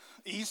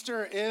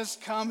Easter is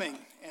coming,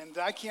 and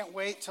I can't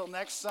wait till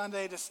next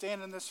Sunday to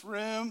stand in this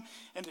room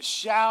and to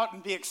shout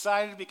and be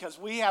excited because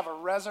we have a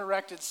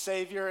resurrected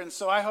Savior. And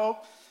so I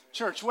hope,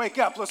 church, wake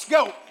up. Let's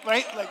go,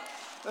 right?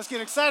 Let's get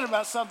excited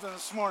about something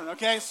this morning,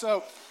 okay?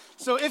 So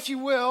if you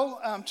will,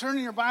 turn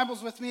in your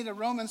Bibles with me to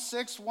Romans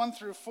 6, 1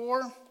 through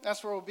 4.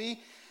 That's where we'll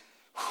be.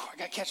 I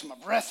got to catch my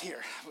breath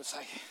here. It's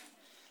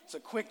a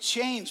quick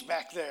change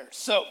back there.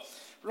 So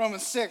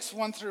Romans 6,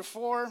 1 through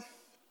 4.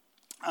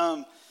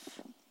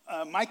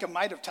 Micah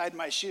might have tied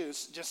my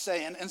shoes, just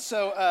saying. And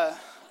so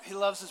he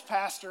loves his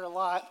pastor a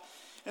lot.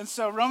 And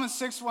so Romans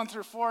 6, 1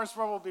 through 4 is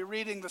where we'll be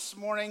reading this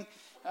morning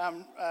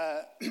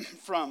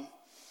from.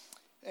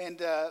 And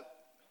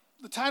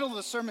the title of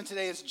the sermon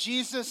today is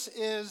Jesus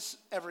is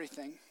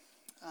Everything.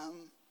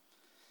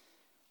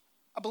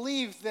 I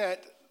believe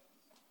that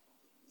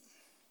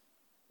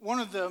one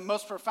of the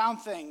most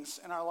profound things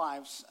in our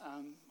lives,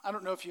 I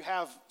don't know if you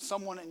have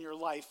someone in your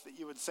life that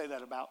you would say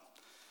that about,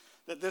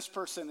 that this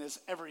person is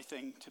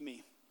everything to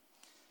me.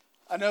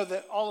 I know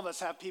that all of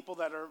us have people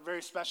that are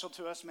very special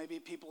to us, maybe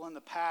people in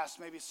the past,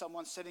 maybe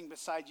someone sitting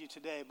beside you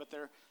today, but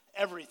they're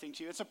everything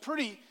to you. It's a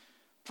pretty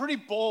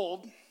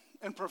bold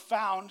and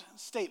profound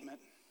statement.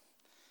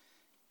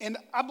 And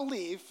I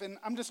believe, and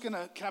I'm just can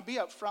I be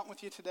up front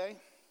with you today?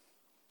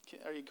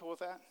 Are you cool with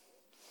that?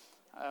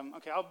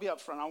 Okay, I'll be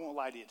up front. I won't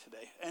lie to you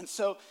today. And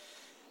so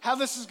how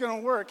this is going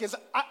to work is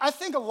I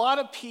think a lot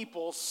of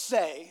people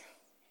say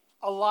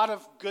a lot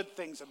of good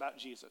things about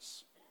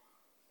Jesus.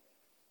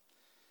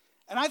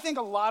 And I think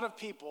a lot of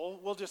people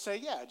will just say,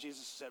 yeah,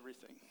 Jesus is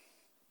everything.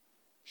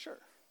 Sure.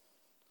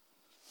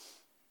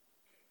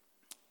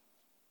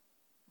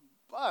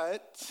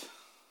 But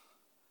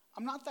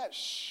I'm not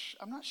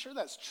sure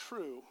that's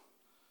true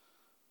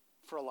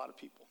for a lot of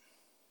people.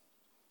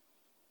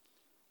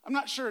 I'm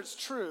not sure it's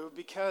true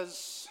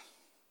because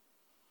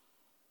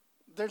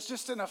there's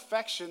just an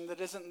affection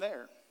that isn't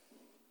there.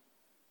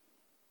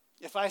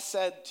 If I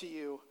said to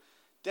you,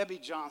 Debbie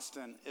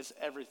Johnston is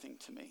everything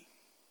to me,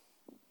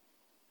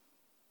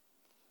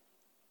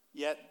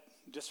 yet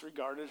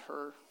disregarded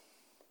her,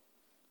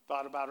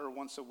 thought about her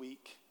once a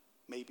week,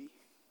 maybe,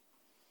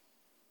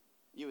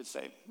 you would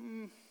say,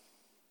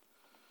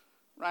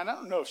 Ryan, I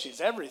don't know if she's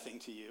everything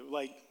to you.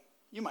 Like,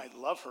 you might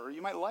love her,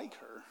 you might like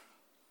her.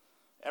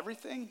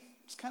 Everything?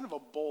 It's kind of a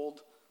bold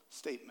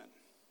statement.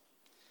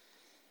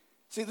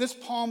 See, this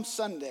Palm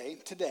Sunday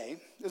today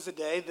is a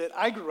day that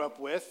I grew up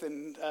with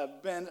and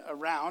been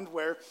around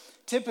where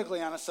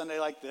typically on a Sunday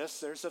like this,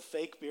 there's a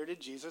fake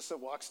bearded Jesus that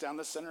walks down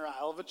the center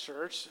aisle of a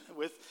church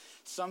with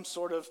some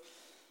sort of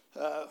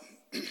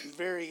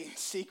very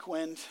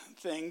sequined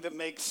thing that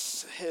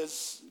makes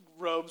his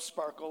robe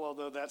sparkle,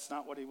 although that's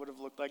not what he would have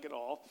looked like at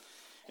all.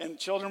 And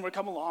children would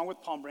come along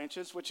with palm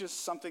branches, which is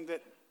something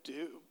that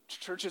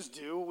churches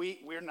do.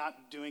 We're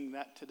not doing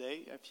that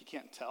today, if you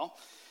can't tell.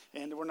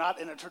 And we're not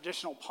in a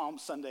traditional Palm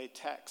Sunday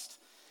text.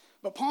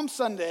 But Palm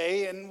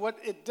Sunday, and what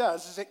it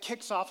does is it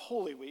kicks off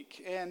Holy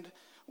Week. And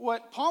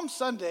what Palm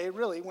Sunday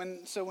really,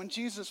 when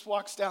Jesus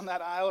walks down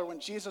that aisle or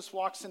when Jesus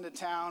walks into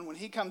town, when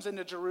he comes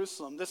into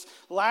Jerusalem, this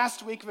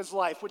last week of his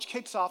life, which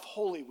kicks off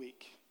Holy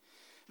Week.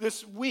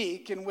 This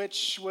week in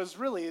which was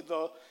really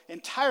the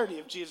entirety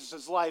of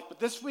Jesus' life, but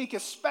this week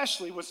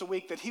especially was the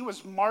week that he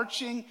was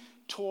marching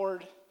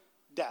toward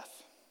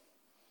death.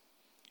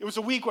 It was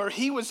a week where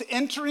he was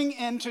entering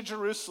into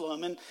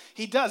Jerusalem, and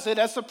he does it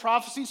as the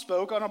prophecy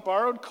spoke on a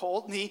borrowed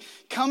colt, and he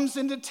comes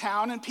into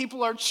town, and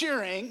people are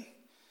cheering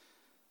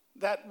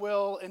that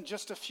will, in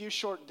just a few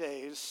short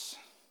days,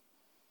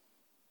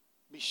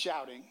 be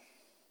shouting,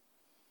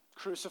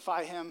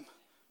 "Crucify him,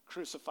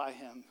 crucify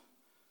him,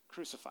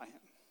 crucify him."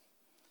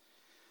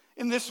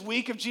 In this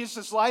week of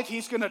Jesus' life,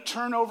 he's going to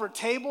turn over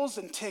tables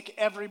and tick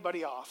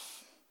everybody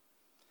off.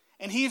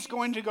 And he's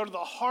going to go to the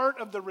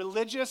heart of the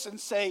religious and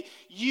say,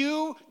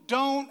 you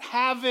don't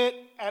have it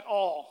at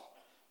all.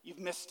 You've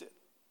missed it.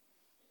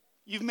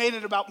 You've made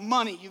it about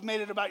money. You've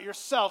made it about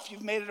yourself.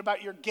 You've made it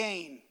about your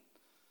gain.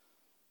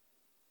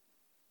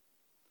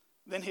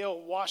 Then he'll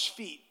wash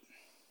feet.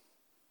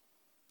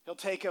 He'll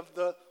take of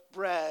the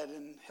bread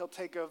and he'll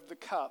take of the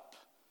cup.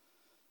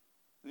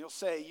 And he'll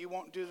say, you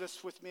won't do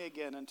this with me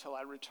again until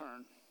I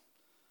return.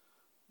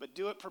 But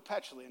do it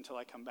perpetually until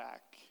I come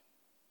back.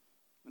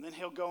 And then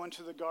he'll go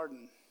into the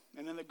garden.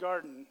 And in the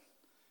garden,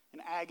 in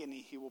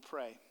agony, he will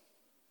pray.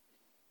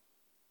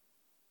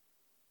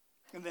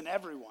 And then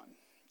everyone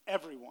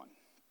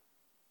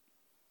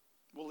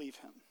will leave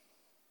him.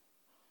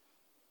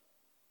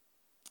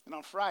 And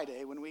on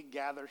Friday, when we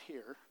gather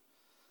here,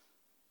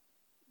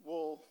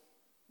 we'll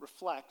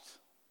reflect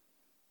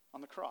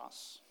on the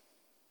cross,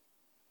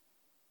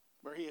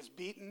 where he is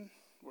beaten,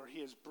 where he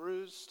is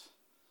bruised,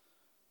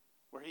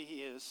 where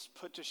he is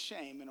put to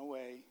shame in a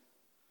way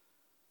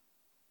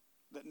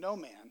that no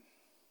man,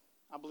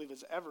 I believe,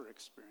 has ever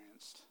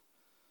experienced,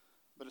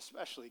 but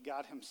especially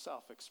God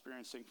himself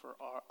experiencing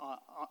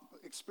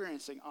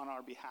on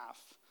our behalf.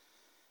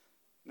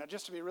 Now,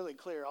 just to be really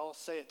clear, I'll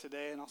say it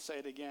today and I'll say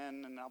it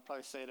again, and I'll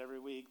probably say it every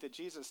week, that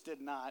Jesus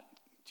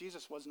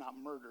was not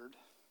murdered.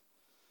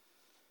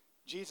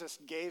 Jesus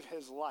gave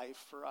his life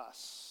for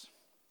us.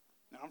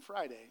 And on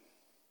Friday,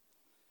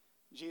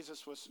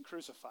 Jesus was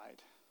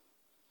crucified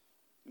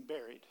and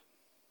buried.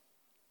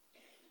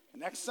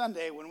 And next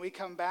Sunday, when we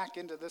come back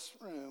into this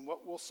room,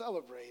 what we'll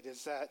celebrate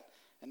is that,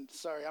 and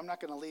sorry, I'm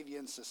not going to leave you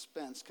in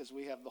suspense because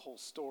we have the whole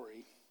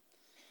story.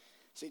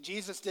 See,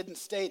 Jesus didn't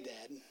stay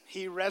dead.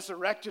 He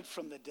resurrected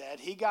from the dead.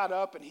 He got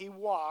up and he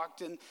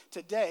walked, and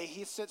today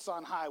he sits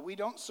on high. We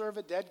don't serve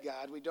a dead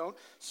God. We don't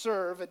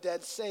serve a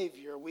dead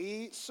Savior.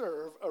 We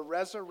serve a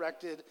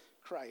resurrected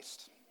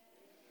Christ.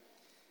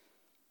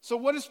 So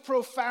what is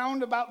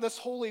profound about this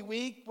Holy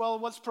Week? Well,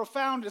 what's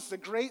profound is the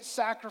great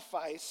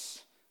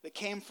sacrifice that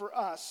came for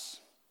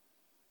us.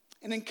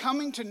 And in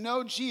coming to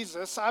know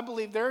Jesus, I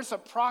believe there's a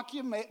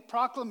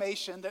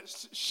proclamation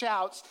that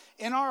shouts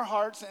in our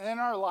hearts and in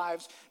our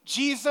lives,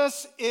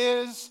 Jesus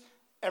is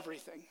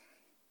everything.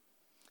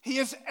 He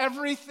is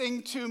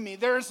everything to me.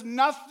 There is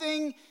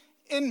nothing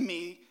in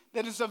me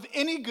that is of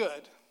any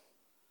good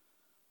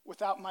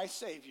without my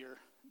Savior,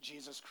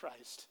 Jesus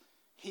Christ.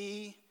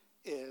 He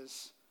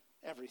is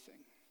everything.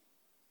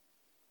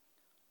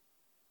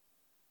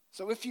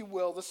 So if you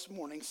will, this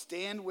morning,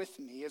 stand with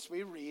me as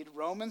we read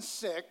Romans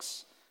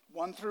 6,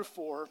 1 through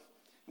 4,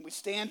 and we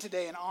stand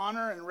today in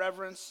honor and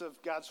reverence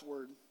of God's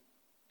word.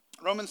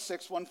 Romans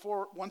 6, 1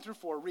 through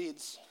 4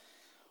 reads,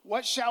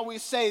 "What shall we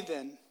say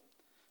then?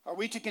 Are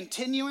we to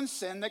continue in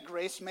sin that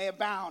grace may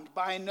abound?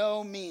 By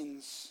no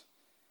means.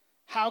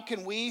 How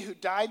can we who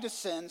died to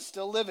sin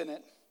still live in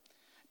it?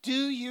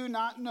 Do you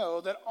not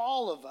know that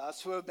all of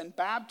us who have been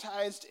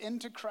baptized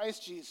into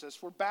Christ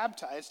Jesus were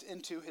baptized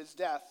into his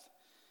death?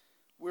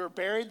 We were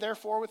buried,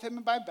 therefore, with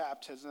him by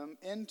baptism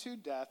into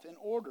death, in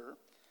order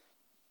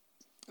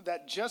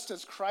that just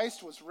as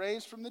Christ was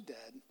raised from the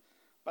dead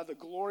by the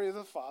glory of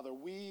the Father,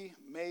 we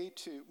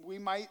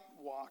might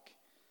walk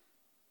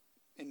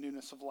in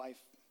newness of life."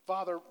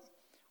 Father,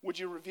 would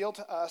you reveal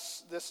to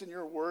us this in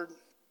your word?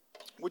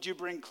 Would you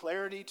bring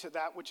clarity to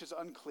that which is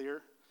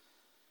unclear?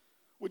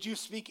 Would you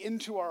speak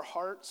into our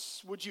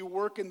hearts? Would you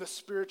work in the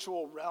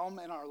spiritual realm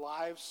in our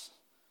lives?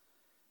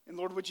 And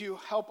Lord, would you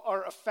help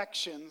our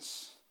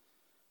affections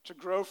to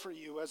grow for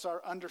you as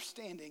our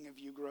understanding of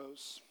you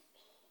grows?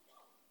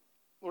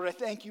 Lord, I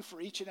thank you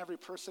for each and every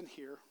person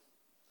here.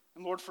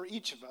 And Lord, for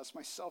each of us,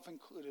 myself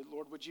included,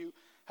 Lord, would you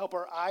help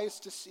our eyes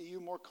to see you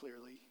more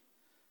clearly,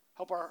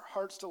 help our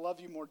hearts to love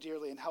you more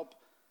dearly, and help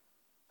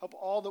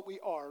all that we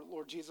are,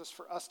 Lord Jesus,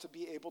 for us to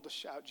be able to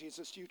shout,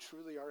 Jesus, you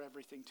truly are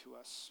everything to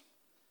us.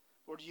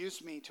 Lord,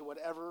 use me to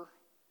whatever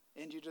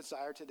end you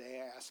desire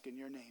today, I ask in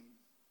your name.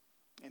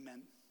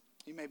 Amen.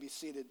 You may be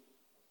seated.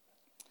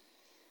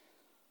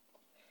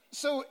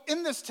 So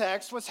in this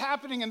text, what's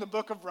happening in the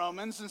book of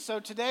Romans, and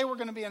so today we're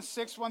going to be in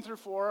 6, 1 through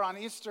 4. On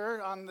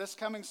Easter, on this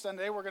coming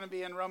Sunday, we're going to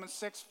be in Romans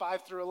 6,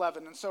 5 through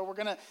 11. And so we're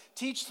going to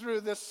teach through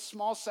this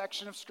small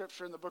section of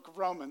Scripture in the book of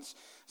Romans.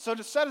 So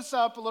to set us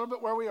up a little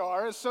bit where we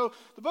are, so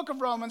the book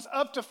of Romans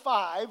up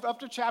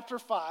to chapter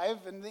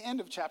 5, and the end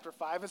of chapter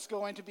 5, is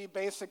going to be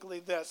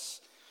basically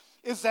this,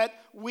 is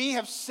that we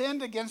have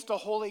sinned against a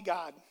holy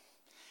God.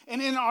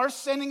 And in our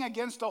sinning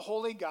against a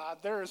holy God,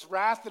 there is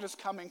wrath that is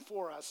coming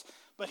for us.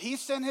 But he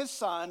sent his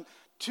son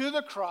to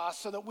the cross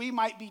so that we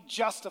might be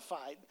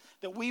justified,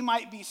 that we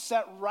might be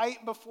set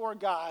right before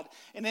God.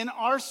 And in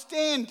our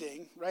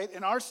standing, right,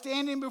 in our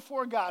standing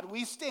before God,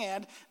 we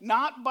stand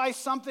not by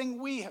something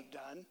we have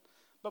done,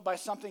 but by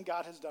something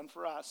God has done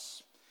for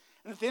us.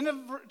 And at the end of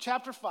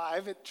chapter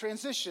 5, it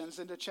transitions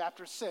into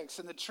chapter 6.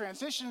 And the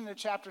transition into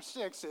chapter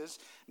 6 is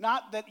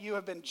not that you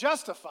have been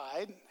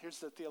justified. Here's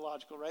the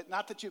theological, right?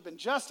 Not that you've been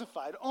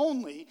justified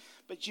only,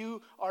 but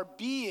you are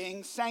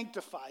being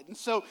sanctified. And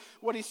so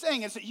what he's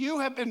saying is that you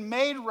have been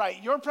made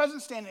right. Your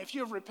present standing, if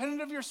you have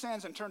repented of your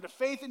sins and turned to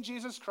faith in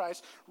Jesus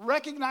Christ,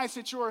 recognize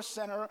that you are a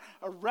sinner,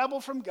 a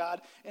rebel from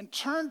God, and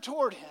turn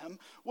toward him,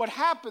 what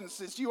happens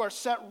is you are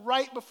set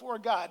right before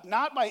God,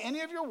 not by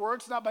any of your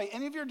works, not by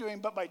any of your doing,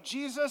 but by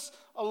Jesus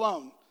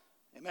alone.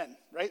 Amen,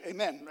 right?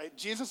 Amen, right?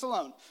 Jesus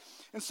alone.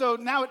 And so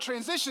now it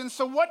transitions.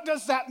 So what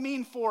does that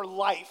mean for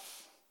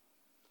life?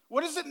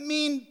 What does it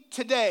mean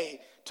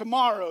today,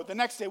 tomorrow, the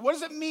next day? What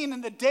does it mean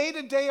in the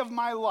day-to-day of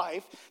my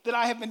life that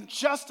I have been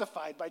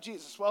justified by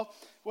Jesus? Well,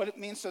 what it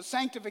means, so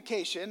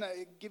sanctification,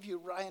 I give you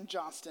Ryan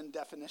Johnston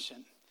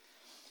definition.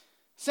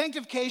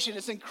 Sanctification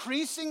is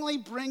increasingly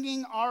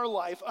bringing our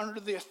life under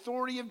the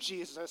authority of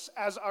Jesus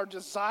as our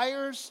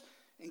desires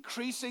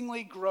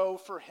increasingly grow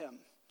for him.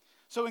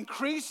 So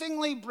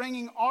increasingly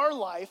bringing our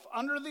life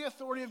under the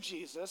authority of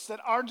Jesus,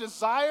 that our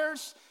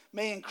desires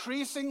may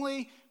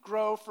increasingly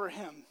grow for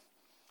him.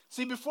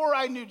 See, before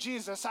I knew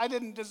Jesus, I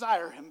didn't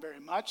desire him very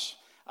much.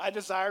 I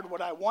desired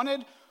what I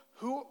wanted.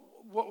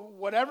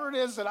 Whatever it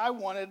is that I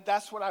wanted,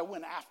 that's what I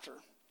went after.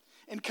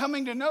 In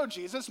coming to know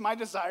Jesus, my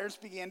desires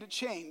began to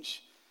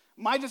change.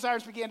 My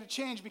desires began to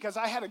change because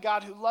I had a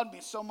God who loved me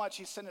so much,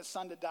 he sent his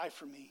son to die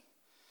for me.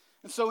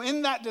 And so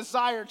in that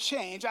desire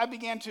change, I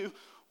began to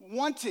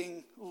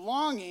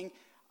longing,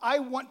 I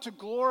want to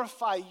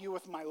glorify you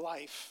with my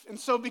life. And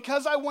so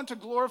because I want to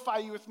glorify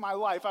you with my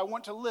life, I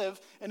want to live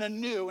in a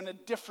new and a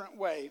different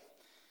way.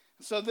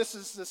 So this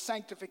is the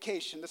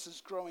sanctification. This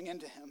is growing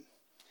into him.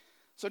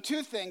 So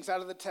two things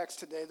out of the text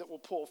today that we'll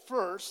pull.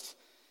 First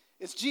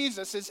is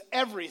Jesus is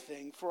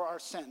everything for our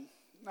sin.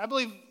 I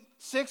believe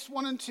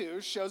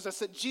 6:1-2 shows us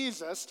that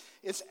Jesus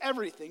is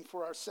everything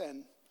for our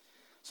sin.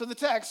 So the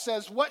text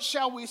says, "What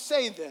shall we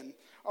say then?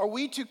 Are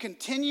we to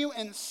continue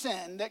in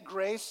sin that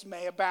grace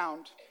may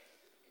abound?"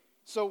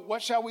 So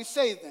what shall we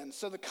say then?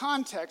 So the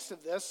context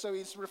of this, so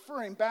he's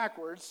referring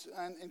backwards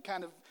and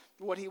kind of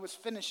what he was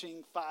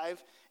finishing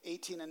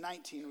 5:18 and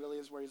 19 really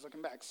is where he's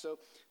looking back. So I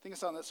think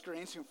it's on the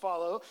screen so you can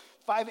follow.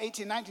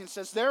 5:18-19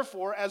 says,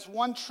 "Therefore, as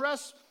one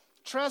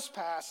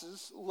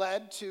trespasses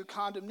led to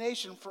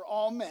condemnation for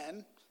all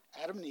men,"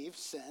 Adam and Eve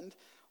sinned,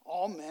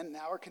 "all men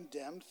now are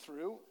condemned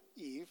through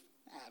Eve,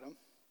 Adam.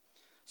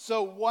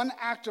 So one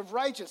act of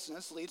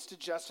righteousness leads to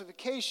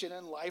justification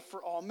and life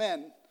for all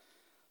men."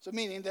 So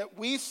meaning that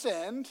we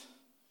sinned,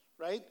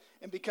 right?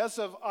 And because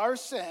of our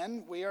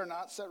sin, we are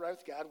not set right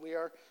with God. We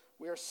are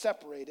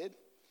separated.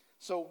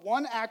 So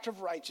one act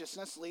of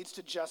righteousness leads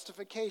to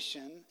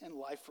justification and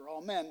life for all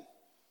men.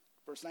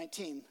 Verse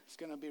 19, it's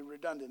going to be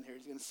redundant here.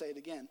 He's going to say it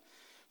again.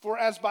 "For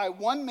as by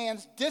one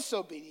man's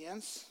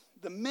disobedience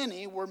the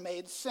many were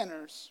made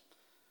sinners,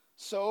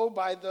 so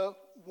by the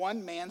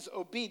one man's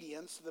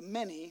obedience the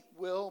many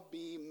will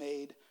be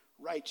made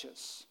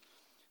righteous."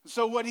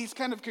 So what he's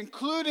kind of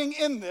concluding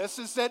in this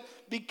is that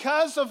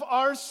because of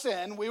our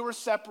sin, we were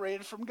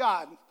separated from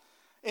God.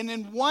 And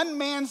in one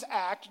man's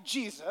act,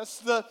 Jesus,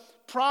 the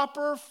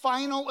proper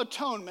final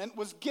atonement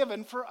was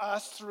given for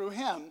us through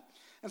him.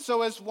 And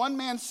so as one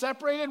man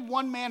separated,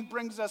 one man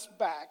brings us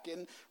back.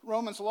 And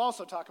Romans will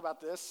also talk about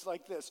this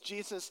like this.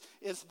 Jesus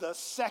is the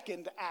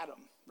second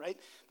Adam, right?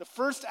 The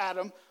first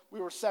Adam, we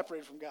were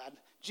separated from God.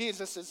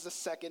 Jesus is the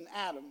second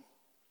Adam.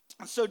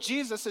 And so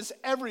Jesus is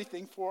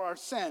everything for our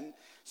sin.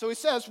 So he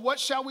says, what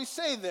shall we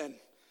say then?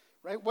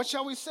 Right? What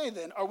shall we say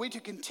then? Are we to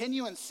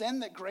continue in sin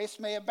that grace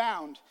may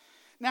abound?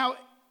 Now,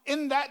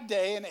 in that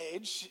day and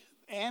age,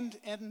 and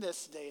in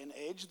this day and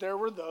age, there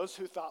were those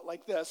who thought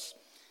like this,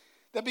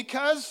 that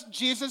because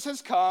Jesus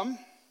has come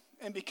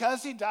and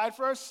because he died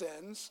for our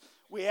sins,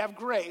 we have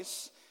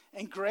grace.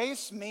 And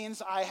grace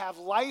means I have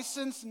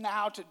license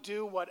now to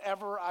do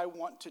whatever I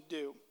want to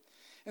do.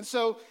 And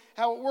so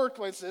how it worked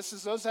was this,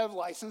 is those that have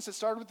license, it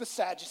started with the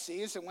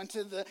Sadducees, it went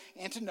to the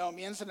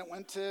Antinomians, and it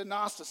went to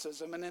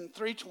Gnosticism. And in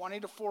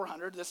 320 to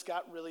 400, this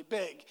got really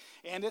big,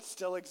 and it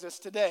still exists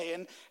today.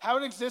 And how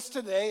it exists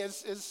today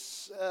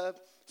is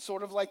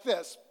sort of like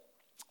this.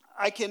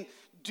 I can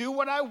do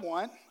what I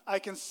want, I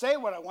can say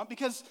what I want,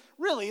 because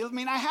really,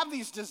 I have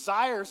these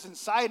desires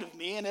inside of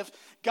me, and if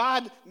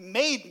God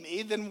made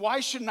me, then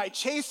why shouldn't I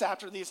chase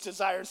after these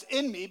desires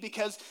in me?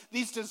 Because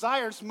these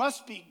desires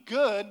must be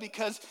good,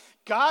 because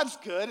God's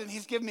good, and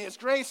he's given me his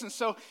grace, and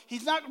so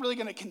he's not really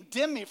going to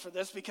condemn me for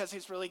this because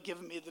he's really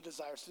given me the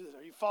desires to do that.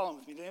 Are you following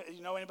with me? Do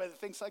you know anybody that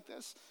thinks like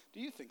this? Do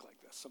you think like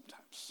this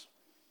sometimes?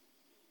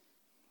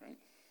 Right?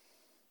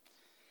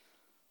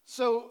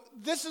 So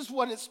this is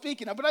what it's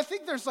speaking of, but I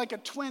think there's like a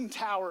twin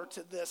tower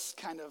to this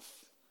kind of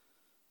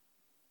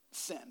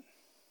sin.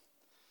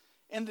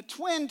 And the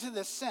twin to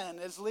this sin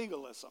is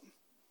legalism.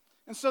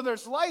 And so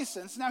there's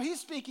license. Now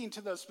he's speaking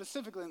to those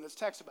specifically in this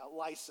text about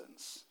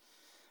license.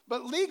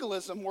 But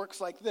legalism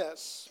works like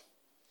this.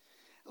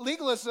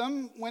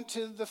 Legalism went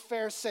to the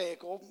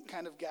Pharisaical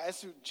kind of guys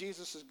who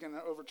Jesus is going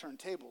to overturn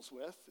tables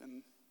with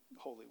in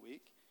Holy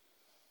Week.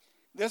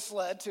 This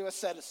led to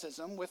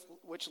asceticism,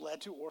 which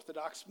led to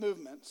Orthodox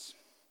movements.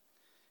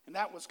 And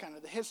that was kind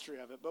of the history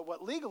of it. But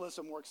what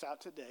legalism works out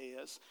today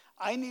is,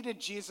 I needed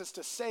Jesus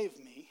to save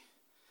me,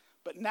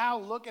 but now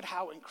look at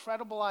how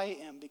incredible I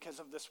am because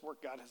of this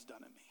work God has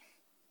done in me.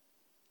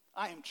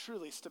 I am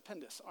truly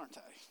stupendous, aren't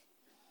I?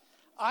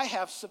 I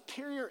have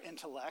superior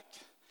intellect,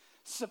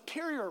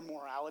 superior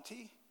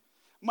morality.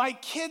 My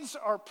kids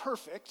are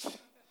perfect.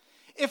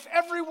 If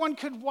everyone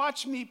could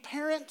watch me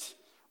parent,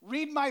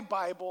 read my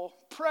Bible,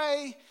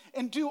 pray,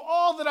 and do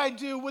all that I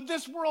do, would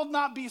this world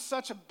not be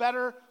such a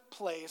better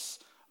place?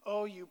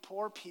 Oh, you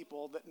poor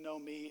people that know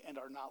me and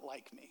are not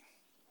like me.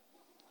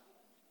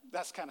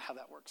 That's kind of how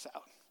that works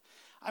out.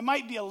 I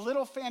might be a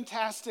little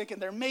fantastic,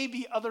 and there may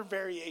be other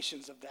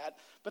variations of that,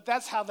 but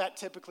that's how that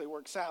typically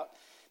works out.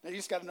 Now, you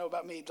just got to know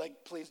about me.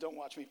 Like, please don't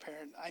watch me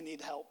parent. I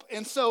need help.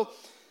 And so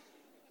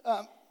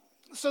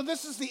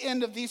this is the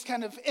end of these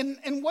kind of,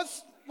 and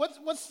what's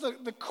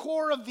the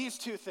core of these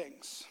two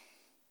things?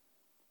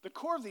 The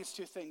core of these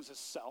two things is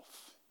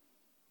self.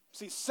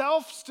 See,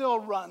 self still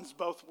runs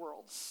both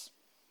worlds.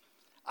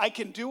 I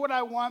can do what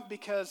I want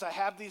because I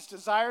have these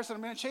desires, and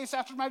I'm going to chase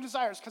after my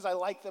desires because I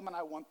like them and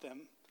I want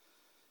them.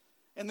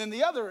 And then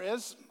the other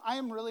is, I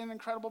am really an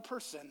incredible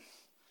person.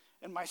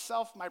 And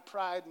myself, my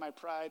pride, my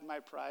pride, my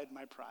pride,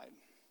 my pride.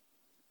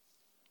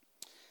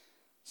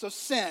 So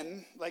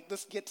sin,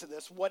 let's get to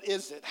this. What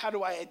is it? How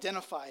do I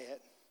identify it?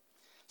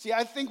 See,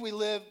 I think we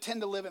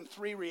tend to live in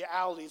three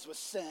realities with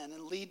sin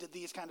and lead to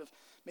these kind of,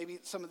 maybe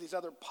some of these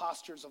other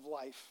postures of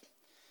life.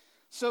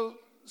 So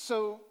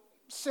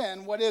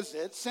sin, what is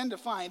it? Sin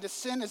defined is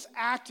sin is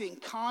acting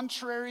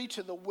contrary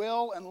to the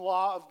will and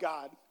law of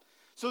God.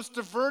 So it's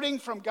diverting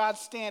from God's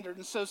standard.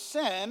 And so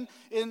sin,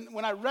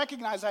 when I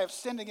recognize I have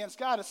sinned against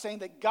God, is saying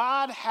that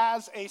God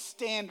has a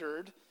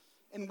standard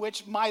in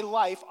which my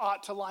life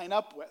ought to line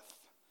up with.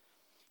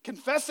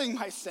 Confessing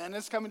my sin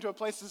is coming to a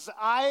place that says,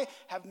 I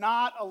have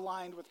not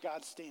aligned with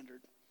God's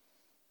standard.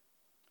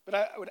 But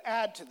I would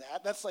add to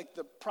that, that's like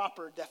the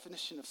proper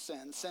definition of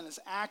sin. Sin is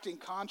acting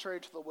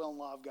contrary to the will and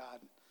law of God.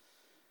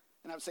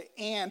 And I would say,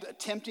 and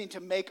attempting to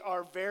make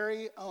our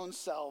very own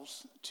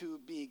selves to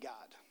be God.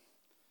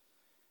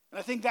 And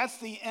I think that's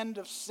the end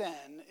of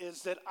sin,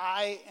 is that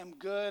I am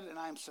good and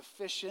I am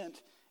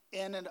sufficient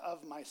in and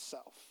of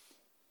myself.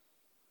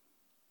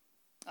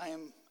 I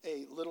am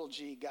a little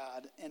g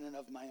God in and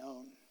of my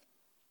own.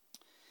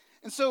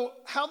 And so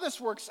how this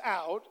works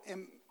out,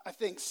 and I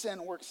think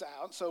sin works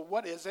out. So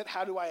what is it?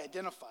 How do I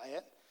identify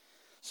it?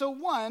 So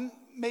one,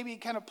 maybe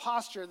kind of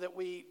posture that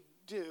we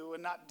do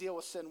and not deal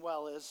with sin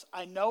well is,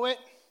 I know it,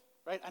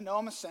 right? I know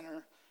I'm a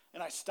sinner,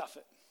 and I stuff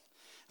it.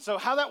 So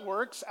how that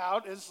works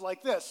out is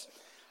like this.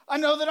 I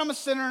know that I'm a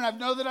sinner, and I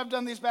know that I've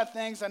done these bad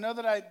things. I know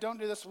that I don't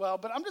do this well,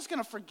 but I'm just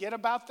going to forget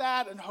about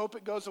that and hope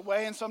it goes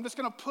away. And so I'm just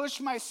going to push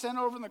my sin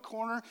over in the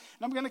corner, and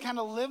I'm going to kind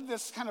of live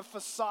this kind of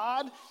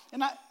facade.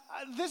 And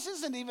this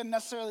isn't even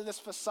necessarily this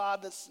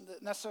facade that's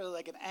necessarily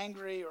like an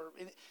angry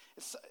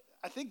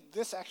I think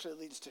this actually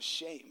leads to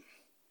shame.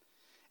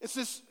 It's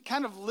this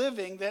kind of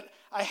living that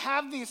I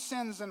have these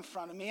sins in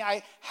front of me.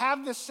 I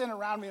have this sin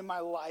around me in my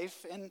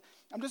life, and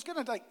I'm just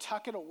going to like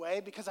tuck it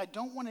away because I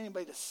don't want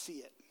anybody to see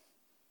it.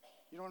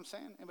 You know what I'm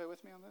saying? Anybody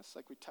with me on this?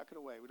 Like we tuck it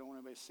away. We don't want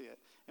anybody to see it.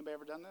 Anybody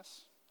ever done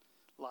this?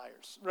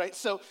 Liars, right?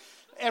 So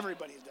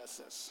everybody does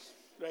this,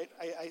 right?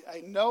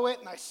 I know it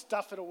and I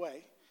stuff it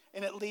away,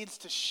 and it leads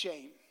to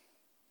shame.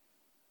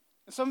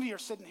 And some of you are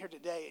sitting here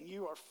today and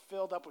you are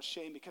filled up with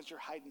shame because you're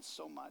hiding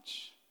so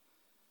much.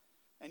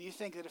 And you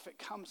think that if it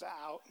comes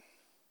out,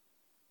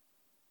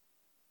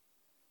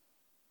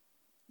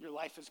 your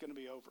life is going to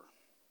be over.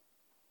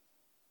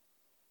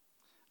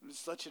 I'll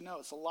just let you know,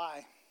 it's a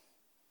lie.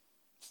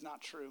 It's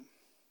not true.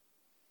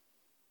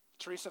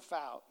 Teresa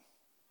Fout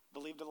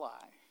believed a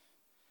lie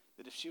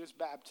that if she was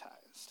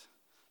baptized,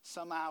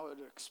 somehow it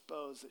would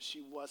expose that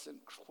she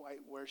wasn't quite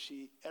where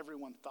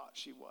everyone thought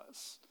she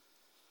was.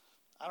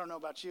 I don't know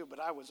about you, but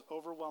I was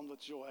overwhelmed with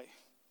joy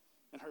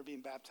in her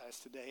being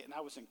baptized today, and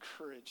I was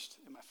encouraged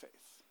in my faith.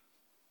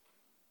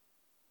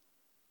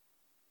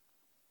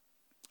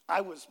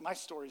 My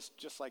story's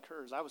just like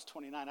hers. I was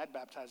 29. I'd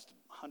baptized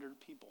 100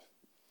 people.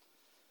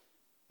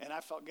 And I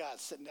felt God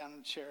sitting down in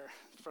a chair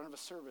in front of a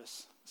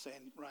service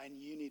saying, Ryan,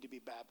 you need to be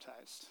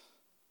baptized.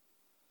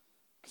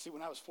 Because see,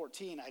 when I was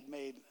 14, I'd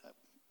made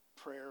a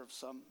prayer of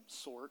some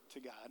sort to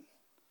God.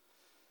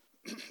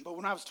 But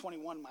when I was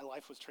 21, my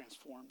life was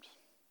transformed.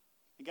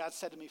 And God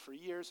said to me for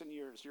years and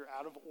years, you're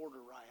out of order,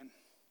 Ryan.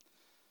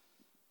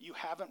 You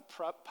haven't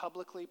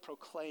publicly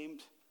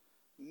proclaimed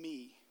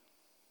me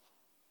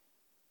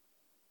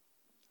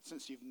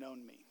since you've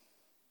known me.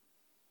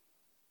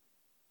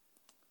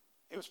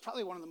 It was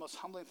probably one of the most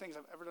humbling things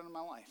I've ever done in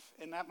my life.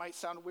 And that might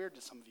sound weird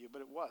to some of you,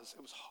 but it was.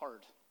 It was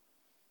hard.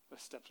 But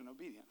I stepped in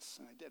obedience,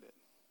 and I did it.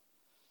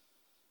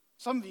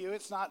 Some of you,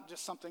 it's not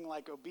just something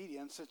like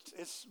obedience.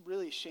 It's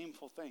really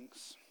shameful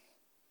things.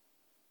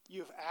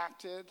 You have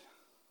acted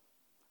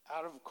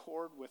out of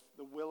accord with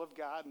the will of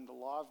God and the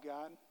law of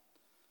God.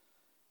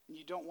 And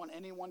you don't want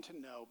anyone to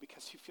know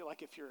because you feel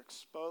like if you're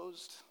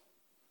exposed,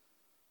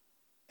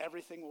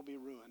 everything will be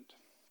ruined.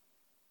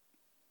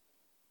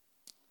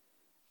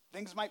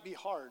 Things might be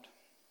hard.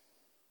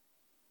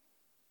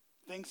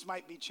 Things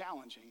might be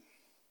challenging.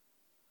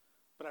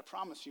 But I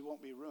promise you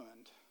won't be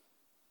ruined.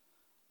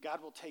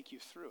 God will take you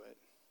through it.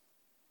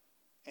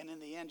 And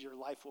in the end, your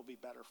life will be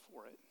better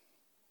for it.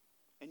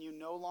 And you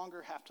no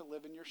longer have to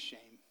live in your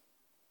shame.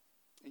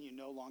 And you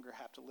no longer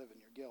have to live in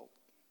your guilt.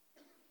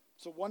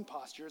 So one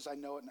posture is I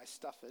know it and I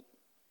stuff it.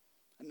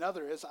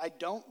 Another is I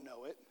don't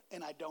know it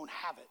and I don't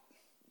have it.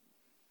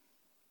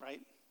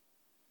 Right?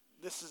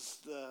 This is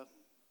the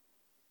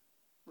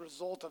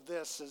result of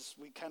this is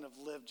we kind of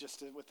live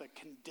just with a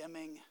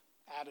condemning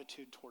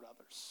attitude toward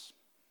others.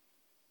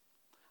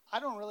 I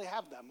don't really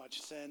have that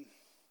much sin.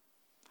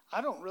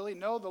 I don't really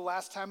know the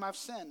last time I've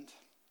sinned.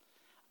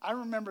 I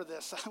remember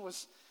this.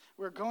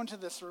 We were going to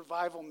this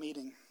revival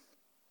meeting,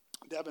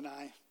 Deb and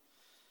I.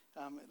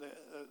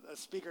 A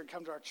speaker had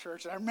come to our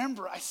church, and I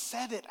remember I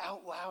said it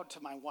out loud to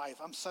my wife.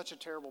 I'm such a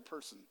terrible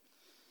person.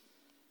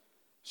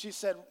 She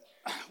said,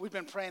 we've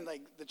been praying,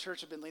 like the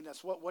church had been leading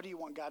us. What do you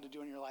want God to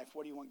do in your life?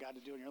 What do you want God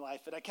to do in your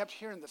life? And I kept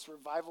hearing this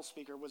revival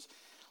speaker was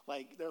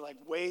like, they're like,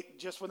 wait,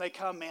 just when they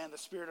come, man, the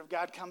Spirit of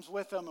God comes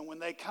with them. And when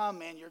they come,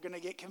 man, you're going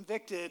to get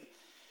convicted.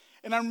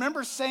 And I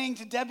remember saying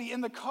to Debbie in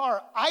the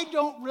car, I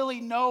don't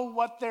really know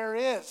what there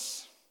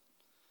is.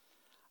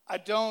 I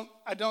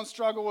don't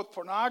struggle with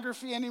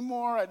pornography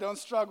anymore. I don't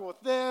struggle with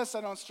this.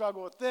 I don't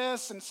struggle with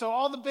this. And so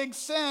all the big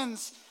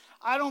sins,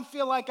 I don't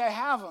feel like I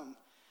have them.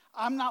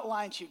 I'm not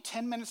lying to you.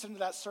 10 minutes into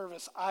that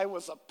service, I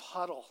was a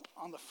puddle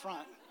on the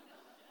front.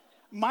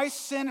 My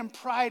sin and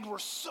pride were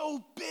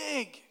so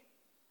big.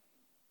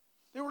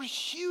 They were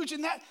huge,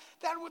 and that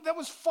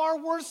was far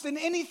worse than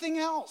anything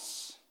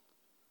else.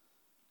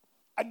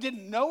 I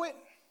didn't know it.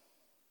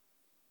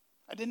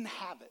 I didn't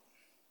have it.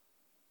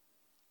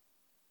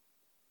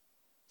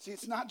 See,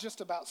 it's not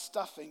just about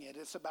stuffing it,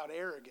 it's about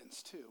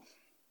arrogance too.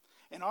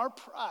 And our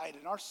pride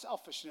and our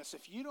selfishness,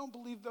 if you don't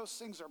believe those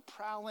things are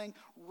prowling,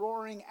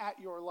 roaring at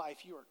your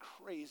life, you are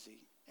crazy.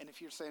 And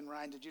if you're saying,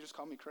 Ryan, did you just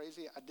call me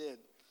crazy? I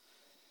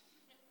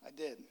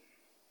did.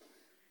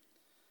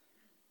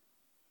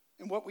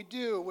 And what we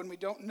do when we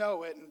don't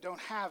know it and don't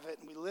have it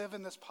and we live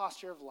in this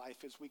posture of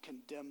life is we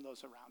condemn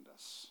those around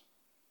us.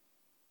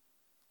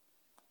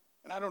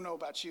 And I don't know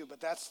about you, but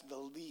that's the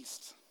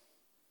least.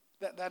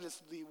 That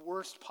is the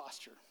worst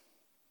posture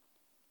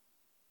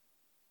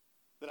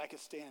that I could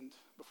stand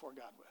before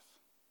God with.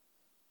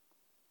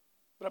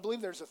 But I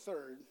believe there's a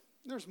third.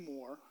 There's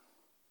more.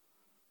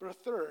 But a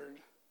third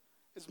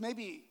is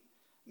maybe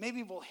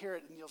we'll hear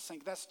it and you'll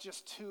think it's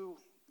too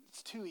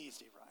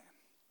easy, Ryan.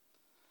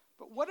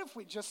 But what if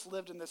we just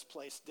lived in this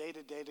place day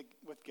to day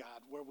with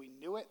God where we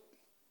knew it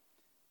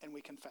and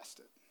we confessed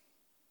it?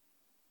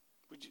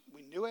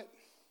 We knew it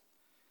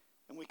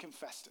and we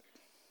confessed it.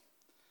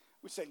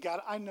 We said, God,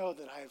 I know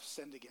that I have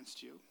sinned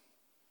against you.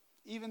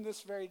 Even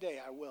this very day,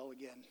 I will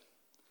again.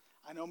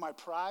 I know my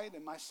pride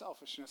and my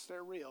selfishness,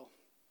 they're real.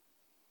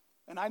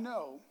 And I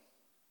know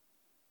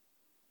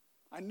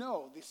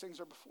these things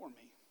are before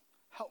me.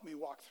 Help me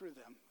walk through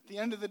them. At the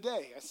end of the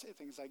day, I say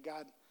things like,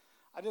 God,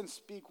 I didn't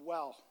speak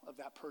well of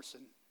that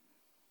person.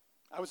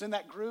 I was in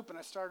that group and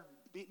I started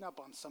beating up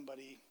on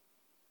somebody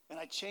and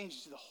I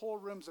changed the whole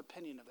room's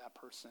opinion of that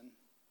person.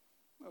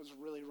 That was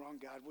really wrong,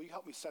 God. Will you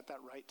help me set that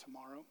right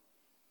tomorrow?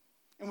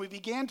 And we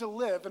began to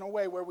live in a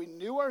way where we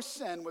knew our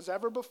sin was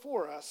ever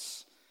before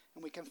us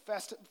and we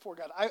confessed it before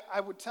God. I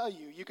would tell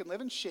you, you can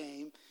live in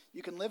shame,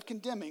 you can live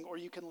condemning, or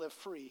you can live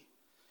free.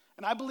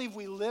 And I believe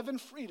we live in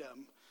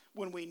freedom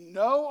when we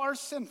know our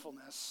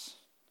sinfulness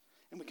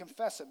and we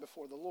confess it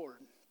before the Lord.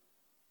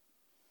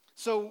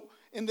 So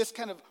in this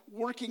kind of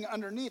working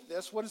underneath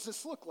this, what does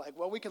this look like?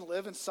 Well, we can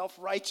live in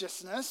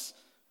self-righteousness,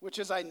 which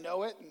is I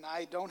know it and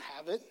I don't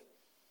have it,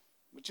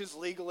 which is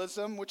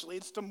legalism, which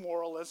leads to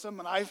moralism.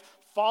 And I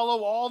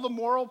follow all the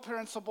moral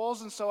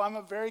principles, and so I'm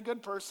a very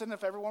good person.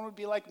 If everyone would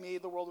be like me,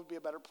 the world would be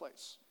a better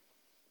place.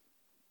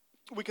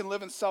 We can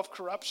live in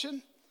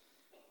self-corruption,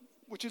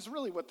 which is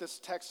really what this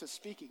text is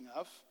speaking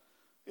of,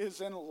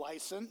 is in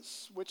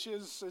license, which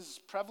is as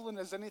prevalent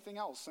as anything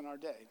else in our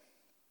day.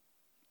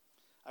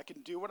 I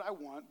can do what I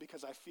want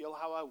because I feel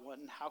how I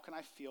want, and how can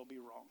I feel be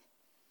wrong?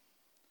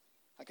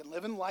 I can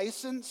live in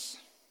license,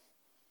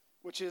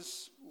 which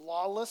is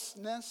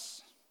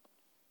lawlessness.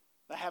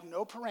 I have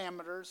no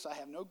parameters, I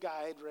have no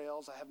guide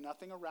rails, I have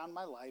nothing around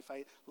my life.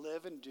 I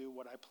live and do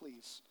what I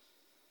please.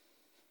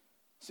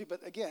 See,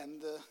 but again,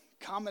 the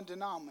common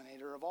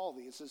denominator of all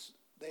these is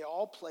they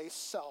all place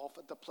self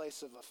at the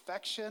place of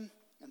affection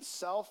and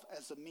self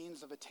as a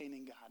means of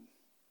attaining God.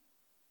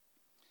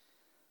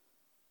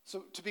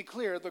 So to be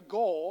clear, the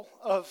goal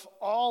of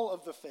all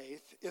of the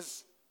faith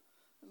is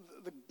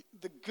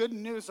the good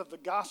news of the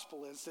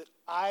gospel is that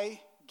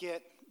I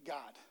get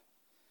God.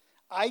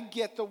 I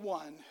get the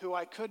one who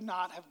I could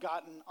not have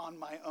gotten on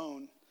my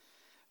own.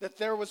 That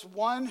there was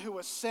one who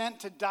was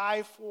sent to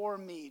die for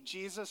me,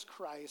 Jesus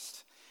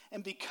Christ.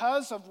 And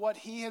because of what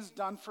he has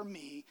done for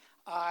me,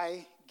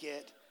 I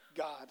get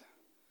God.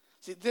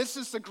 See, this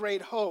is the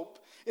great hope.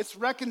 It's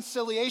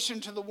reconciliation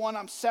to the one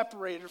I'm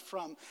separated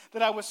from.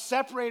 That I was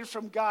separated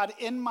from God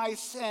in my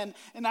sin,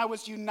 and I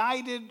was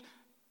united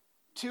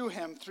to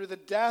him through the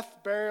death,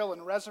 burial,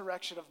 and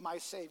resurrection of my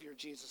Savior,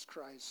 Jesus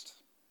Christ.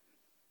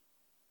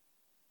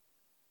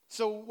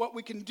 So what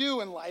we can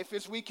do in life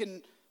is we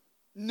can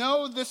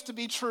know this to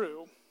be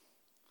true,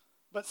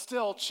 but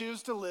still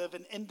choose to live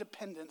in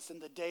independence in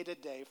the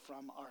day-to-day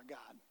from our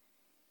God.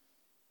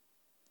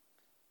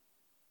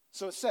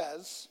 So it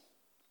says,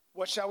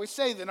 what shall we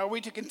say then? Are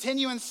we to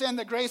continue in sin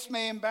that grace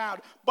may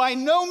abound? By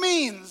no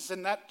means,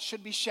 and that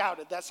should be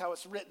shouted. That's how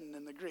it's written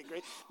in the Greek,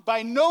 right?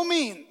 By no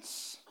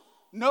means,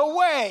 no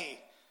way.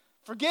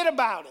 Forget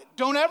about it.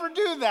 Don't ever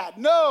do that.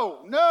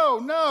 No, no,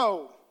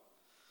 no.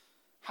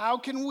 How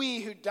can we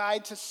who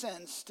died to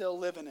sin still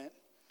live in it?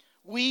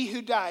 We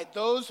who died,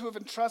 those who have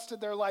entrusted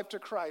their life to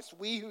Christ,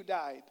 we who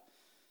died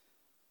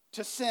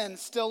to sin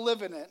still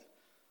live in it,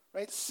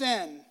 right?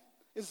 Sin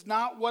is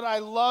not what I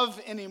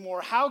love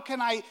anymore. How can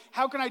I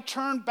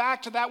turn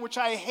back to that which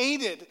I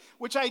hated,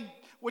 which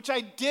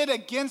I did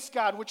against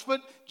God, which put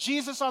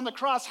Jesus on the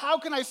cross? How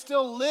can I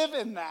still live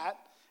in that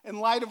in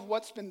light of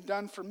what's been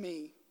done for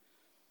me?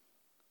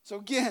 So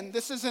again,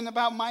 this isn't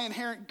about my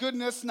inherent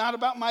goodness, not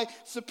about my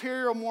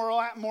superior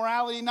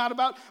morality, not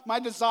about my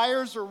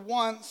desires or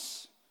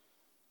wants.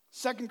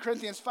 2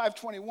 Corinthians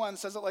 5:21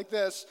 says it like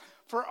this,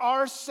 for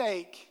our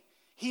sake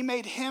he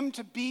made him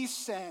to be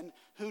sin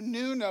who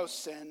knew no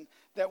sin,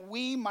 that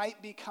we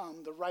might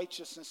become the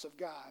righteousness of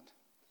God.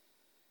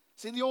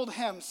 See, the old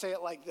hymns say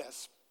it like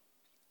this.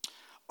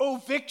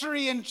 Oh,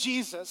 victory in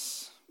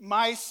Jesus,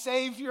 my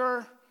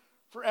Savior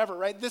forever,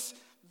 right? This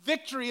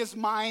victory is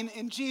mine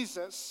in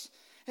Jesus.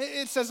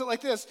 It says it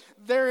like this: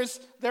 there is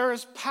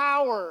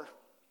power.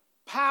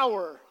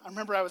 Power. I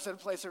remember I was at a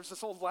place, there was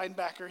this old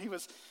linebacker. He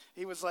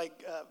was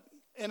like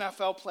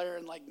NFL player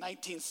in like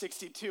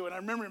 1962, and I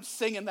remember him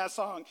singing that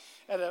song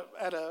at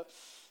a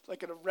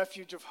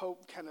Refuge of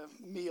Hope kind of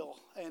meal,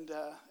 and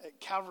at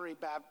Calvary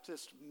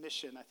Baptist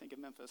Mission, I think,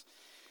 in Memphis.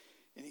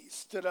 And he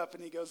stood up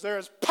and he goes, "There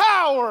is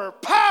power,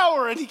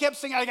 power." And he kept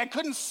singing. I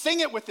couldn't sing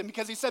it with him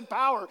because he said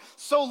power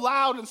so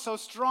loud and so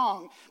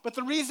strong. But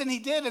the reason he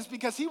did is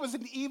because he was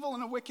an evil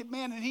and a wicked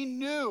man, and he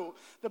knew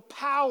the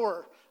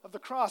power of the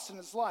cross in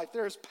his life.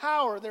 There is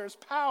power, there is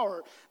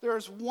power, there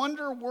is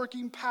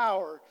wonder-working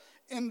power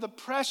in the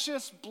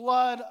precious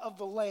blood of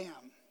the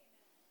Lamb.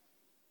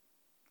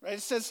 Right?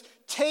 It says,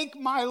 "Take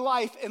my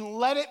life and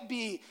let it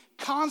be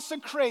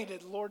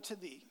consecrated, Lord, to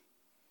thee."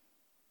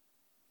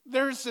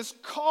 There's this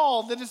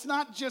call that is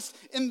not just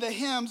in the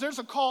hymns. There's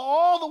a call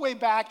all the way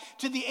back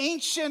to the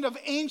Ancient of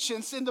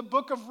Ancients in the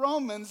book of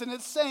Romans, and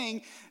it's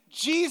saying,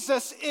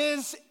 Jesus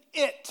is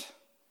it.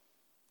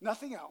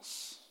 Nothing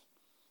else.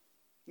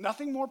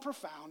 Nothing more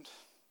profound.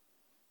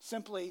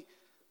 Simply,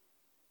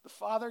 the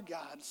Father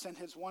God sent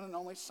his one and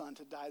only Son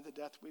to die the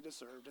death we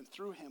deserved, and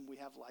through him we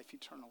have life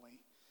eternally.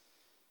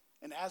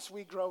 And as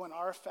we grow in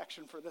our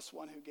affection for this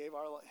one who gave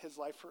his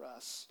life for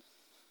us,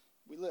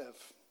 we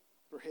live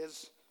for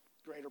his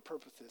greater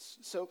purposes.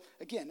 So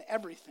again,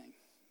 everything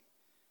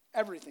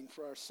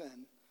for our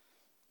sin.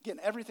 Again,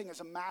 everything is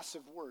a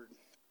massive word.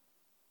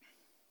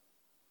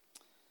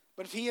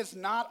 But if he is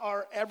not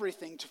our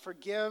everything to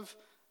forgive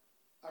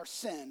our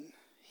sin,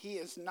 he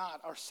is not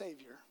our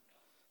Savior.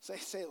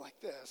 Say it like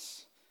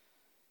this: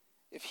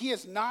 if he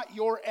is not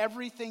your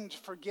everything to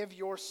forgive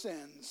your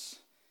sins,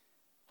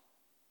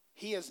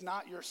 he is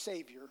not your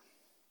Savior.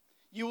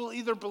 You will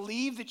either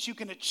believe that you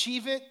can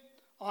achieve it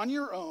on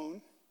your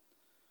own,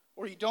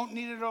 or you don't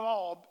need it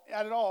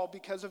at all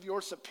because of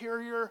your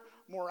superior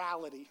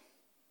morality.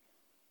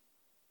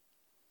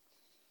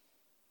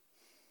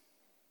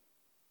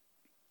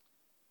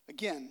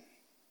 Again,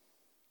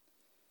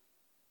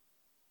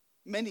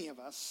 many of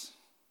us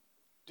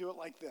do it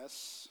like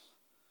this.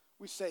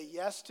 We say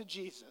yes to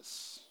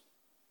Jesus,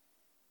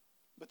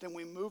 but then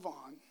we move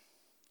on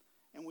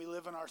and we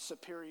live in our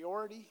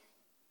superiority,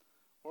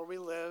 or we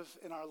live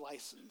in our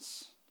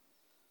license.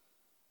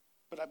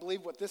 But I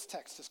believe what this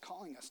text is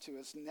calling us to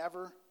is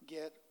never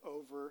get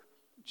over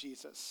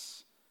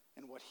Jesus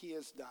and what he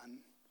has done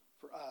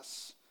for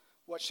us.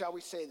 What shall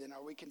we say then?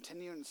 Are we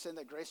continuing in sin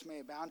that grace may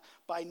abound?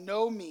 By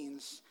no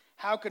means.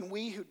 How can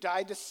we who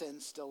died to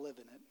sin still live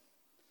in it?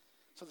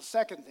 So the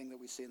second thing that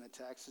we see in the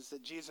text is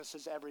that Jesus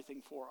is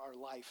everything for our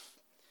life.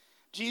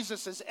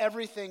 Jesus is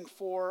everything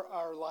for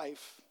our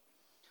life.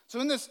 So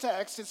in this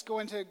text, it's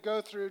going to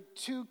go through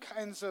two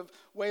kinds of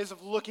ways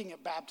of looking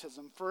at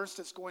baptism. First,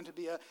 it's going to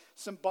be a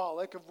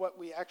symbolic of what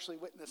we actually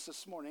witnessed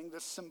this morning,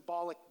 this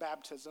symbolic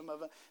baptism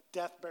of a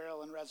death,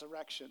 burial, and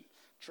resurrection.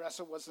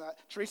 Teresa was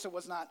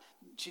not,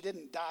 she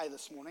didn't die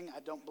this morning, I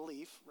don't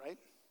believe, right?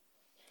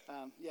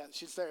 Yeah,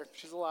 she's there,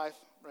 she's alive,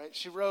 right?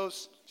 She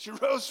rose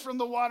from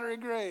the watery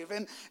grave.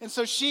 And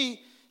so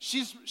she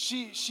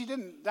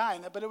didn't die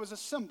in it, but it was a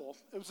symbol.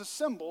 It was a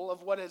symbol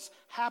of what has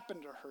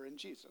happened to her in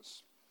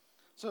Jesus.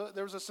 So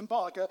there was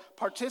a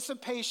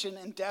participation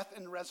in death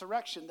and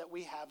resurrection that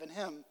we have in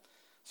him.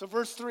 So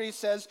verse 3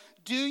 says,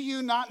 "Do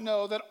you not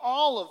know that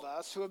all of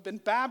us who have been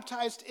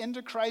baptized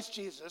into Christ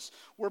Jesus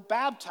were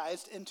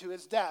baptized into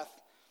his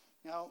death?"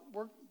 Now,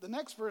 the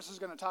next verse is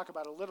going to talk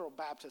about a literal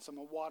baptism,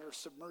 a water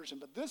submersion.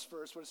 But this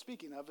verse, what it's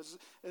speaking of, is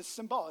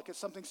symbolic. It's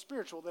something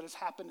spiritual that has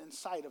happened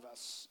inside of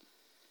us.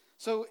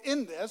 So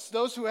in this,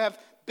 those who have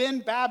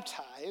been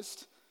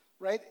baptized,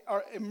 right,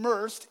 are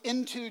immersed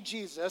into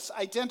Jesus,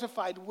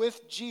 identified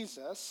with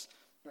Jesus,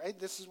 right?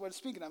 This is what it's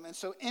speaking of. And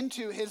so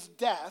into his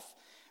death,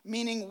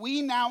 meaning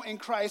we now in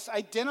Christ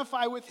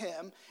identify with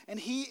him, and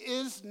he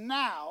is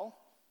now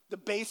the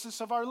basis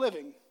of our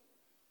living,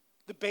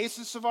 the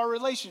basis of our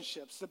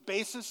relationships, the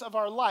basis of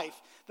our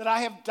life. That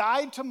I have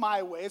died to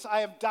my ways,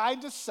 I have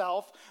died to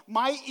self,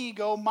 my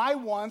ego, my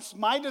wants,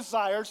 my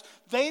desires,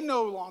 they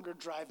no longer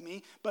drive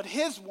me, but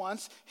his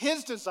wants,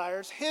 his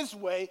desires, his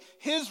way,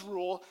 his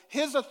rule,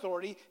 his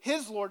authority,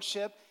 his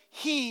lordship.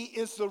 He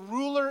is the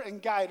ruler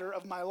and guider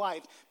of my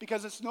life,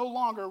 because it's no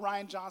longer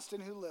Ryan Johnston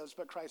who lives,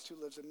 but Christ who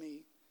lives in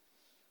me.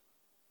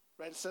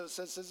 Right? So it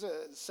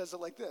says it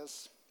like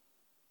this: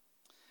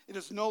 it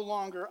is no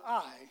longer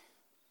I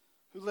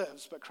who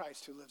lives, but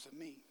Christ who lives in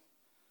me.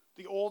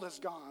 The old has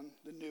gone,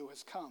 the new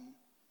has come.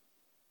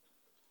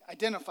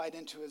 Identified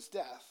into his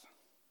death.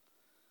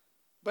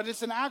 But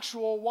it's an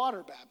actual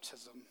water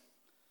baptism,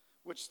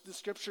 which the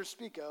scriptures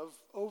speak of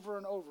over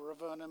and over,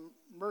 of an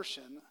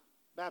immersion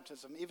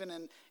baptism. Even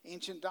in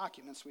ancient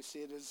documents, we see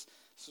it as,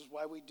 this is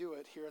why we do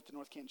it here at the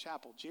North Canton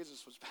Chapel.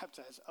 Jesus was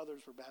baptized,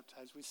 others were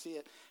baptized. We see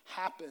it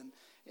happen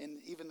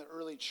in even the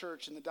early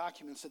church in the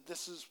documents, that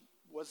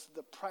was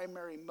the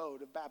primary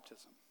mode of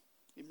baptism.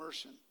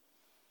 Immersion.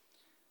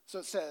 So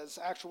it says,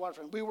 actual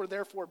water. We were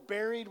therefore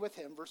buried with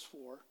him, verse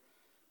 4,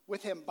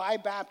 with him by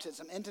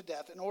baptism into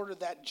death, in order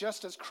that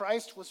just as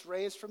Christ was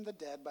raised from the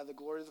dead by the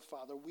glory of the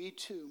Father, we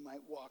too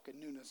might walk in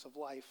newness of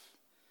life.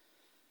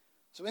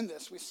 So in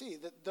this, we see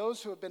that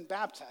those who have been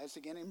baptized,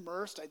 again,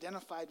 immersed,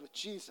 identified with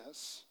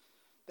Jesus,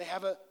 they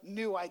have a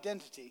new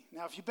identity.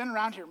 Now, if you've been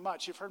around here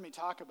much, you've heard me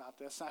talk about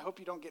this, and I hope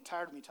you don't get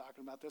tired of me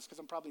talking about this, because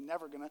I'm probably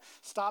never going to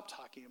stop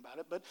talking about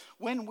it. But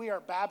when we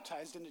are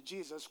baptized into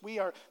Jesus, we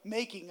are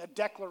making a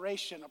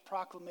declaration, a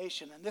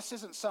proclamation. And this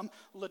isn't some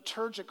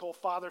liturgical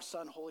Father,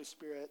 Son, Holy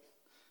Spirit,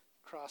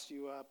 cross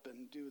you up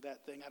and do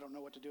that thing. I don't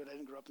know what to do. I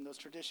didn't grow up in those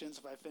traditions.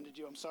 If I offended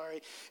you, I'm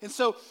sorry. And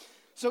so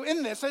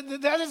in this,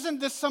 that isn't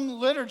this some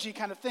liturgy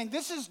kind of thing.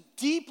 This is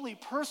deeply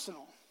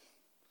personal.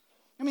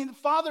 I mean, the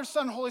Father,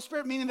 Son, Holy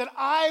Spirit, meaning that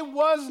I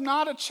was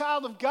not a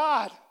child of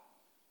God.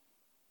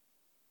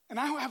 And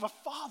I have a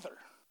Father.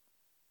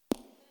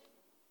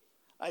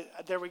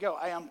 There we go.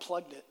 I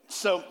unplugged it.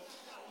 So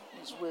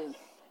it's weird.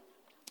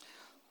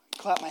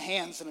 Clap my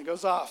hands and it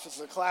goes off as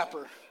a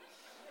clapper.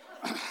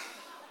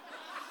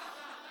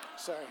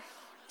 Sorry.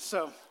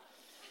 So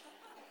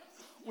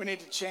we need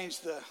to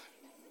change the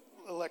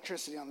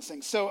electricity on this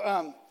thing.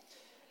 So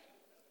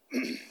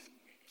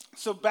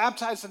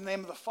baptized in the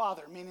name of the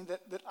Father, meaning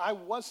that I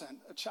wasn't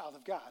a child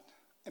of God,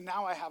 and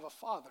now I have a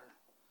Father.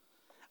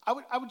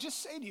 I would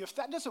just say to you, if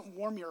that doesn't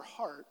warm your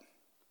heart,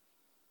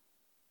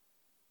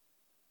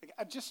 like,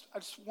 I just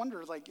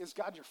wonder, like, is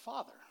God your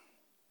Father?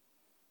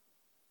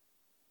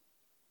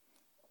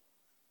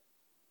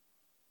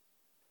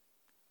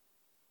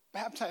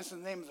 Baptized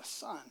in the name of the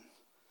Son,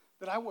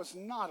 that I was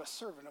not a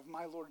servant of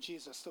my Lord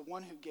Jesus, the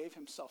one who gave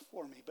himself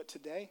for me, but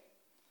today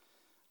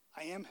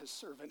I am his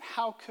servant.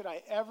 How could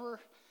I ever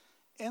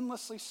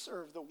endlessly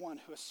serve the one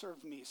who has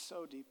served me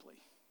so deeply?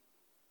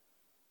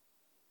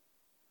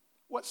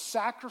 What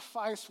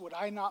sacrifice would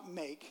I not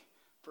make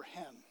for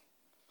him?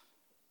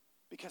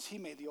 Because he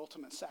made the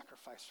ultimate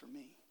sacrifice for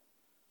me.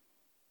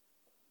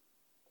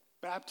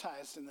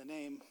 Baptized in the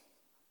name of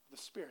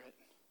the Spirit,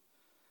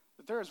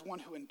 that there is one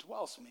who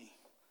indwells me,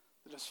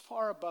 that is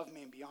far above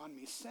me and beyond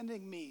me,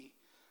 sending me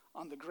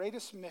on the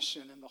greatest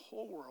mission in the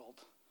whole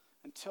world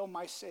until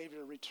my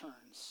Savior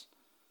returns,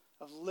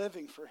 of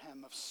living for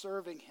him, of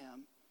serving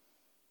him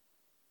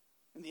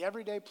in the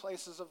everyday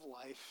places of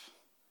life,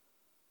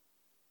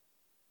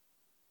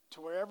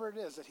 to wherever it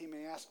is that he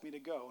may ask me to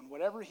go, and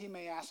whatever he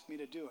may ask me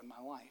to do in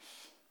my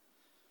life.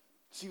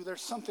 See,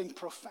 there's something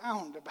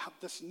profound about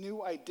this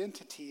new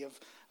identity of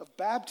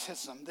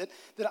baptism, that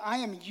I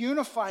am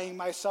unifying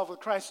myself with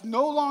Christ.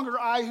 No longer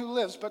I who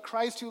lives, but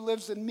Christ who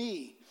lives in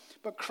me.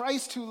 But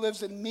Christ who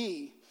lives in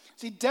me.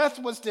 See, death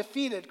was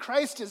defeated.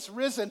 Christ is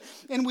risen,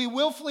 and we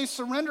willfully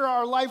surrender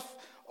our life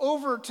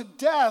over to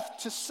death,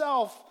 to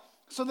self,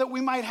 so that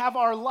we might have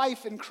our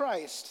life in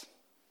Christ.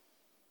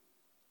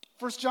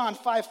 1 John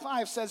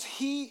 5:5 says,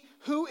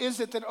 who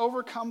is it that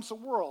overcomes the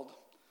world?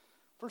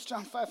 1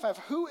 John 5:5,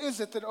 who is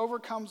it that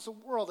overcomes the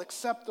world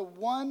except the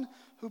one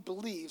who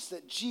believes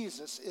that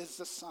Jesus is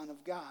the Son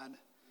of God? Amen.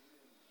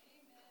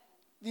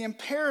 The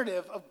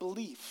imperative of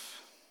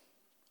belief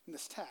in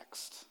this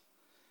text,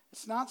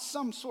 it's not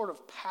some sort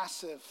of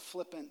passive,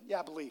 flippant,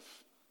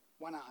 belief.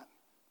 Why not?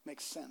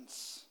 Makes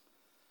sense.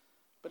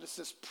 But it's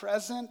this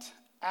present,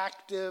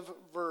 active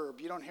verb.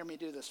 You don't hear me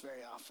do this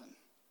very often.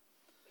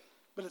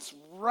 But it's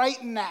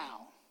right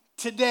now,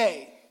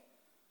 today,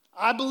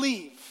 I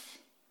believe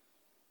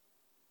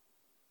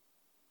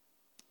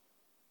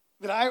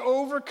that I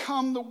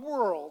overcome the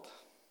world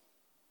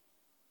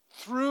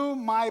through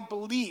my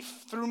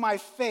belief, through my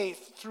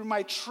faith, through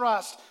my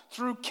trust,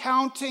 through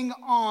counting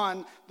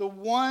on the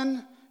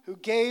one who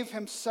gave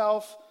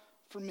himself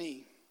for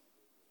me.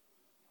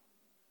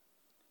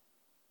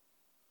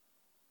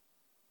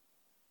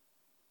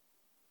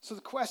 So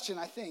the question,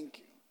 I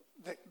think,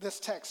 that this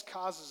text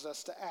causes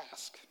us to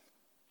ask,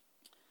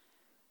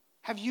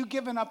 have you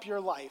given up your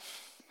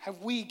life?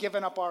 Have we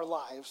given up our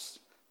lives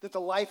that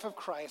the life of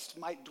Christ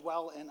might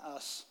dwell in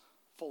us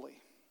fully?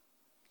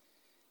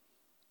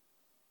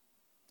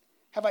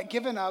 Have I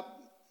given up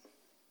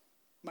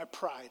my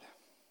pride?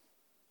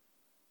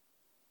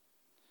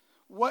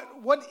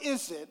 What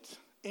is it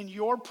in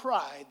your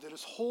pride that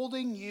is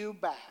holding you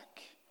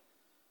back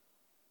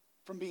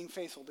from being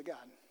faithful to God?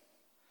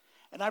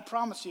 And I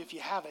promise you, if you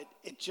have it,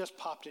 it just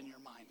popped in your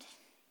mind.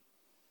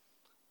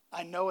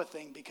 I know a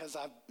thing because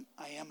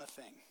I am a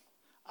thing.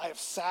 I have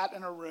sat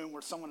in a room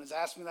where someone has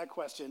asked me that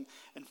question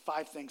and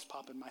 5 things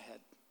pop in my head.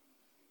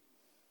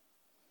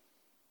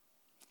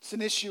 It's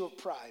an issue of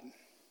pride.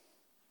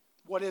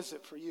 What is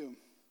it for you?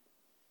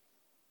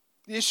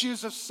 The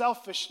issues of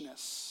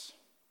selfishness.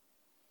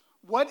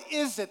 What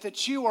is it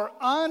that you are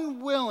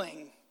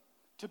unwilling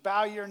to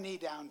bow your knee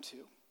down to?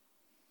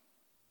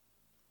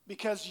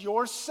 Because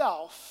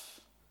yourself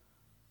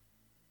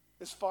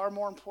is far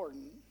more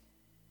important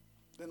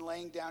than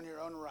laying down your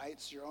own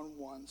rights, your own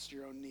wants,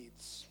 your own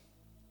needs.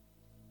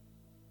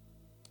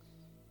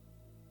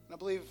 And I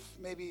believe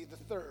maybe the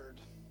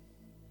third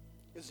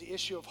is the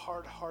issue of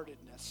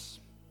hard-heartedness.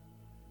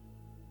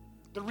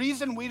 The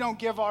reason we don't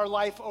give our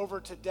life over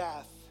to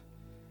death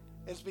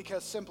is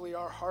because simply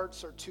our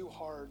hearts are too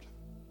hard.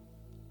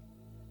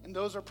 And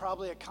those are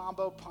probably a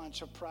combo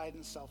punch of pride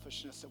and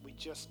selfishness that we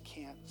just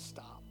can't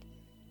stop.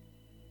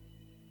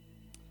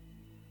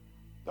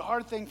 The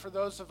hard thing for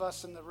those of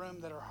us in the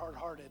room that are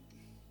hard-hearted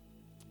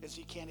is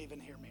you can't even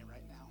hear me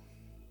right now.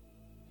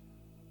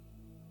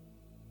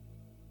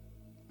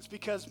 It's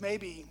because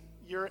maybe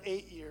your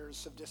 8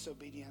 years of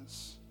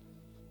disobedience,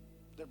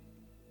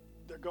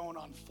 they're going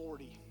on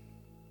 40.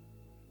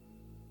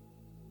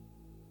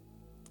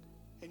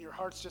 And your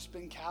heart's just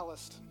been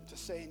calloused to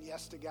saying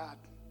yes to God.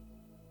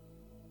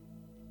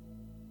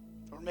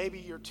 Or maybe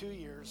your 2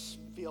 years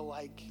feel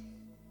like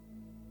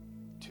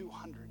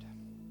 200.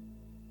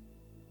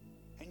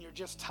 And you're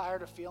just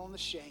tired of feeling the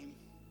shame.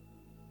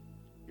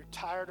 You're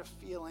tired of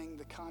feeling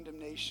the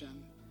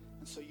condemnation.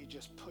 And so you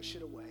just push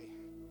it away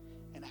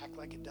and act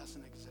like it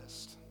doesn't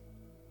exist.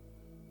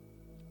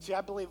 See,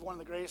 I believe one of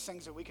the greatest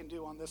things that we can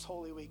do on this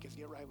Holy Week is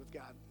get right with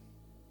God.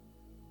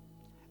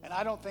 And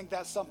I don't think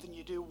that's something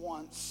you do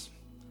once.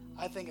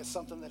 I think it's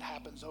something that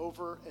happens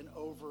over and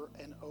over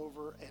and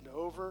over and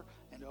over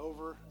and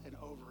over and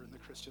over in the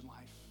Christian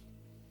life.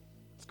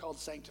 It's called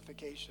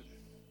sanctification.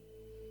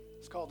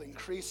 It's called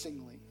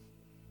increasingly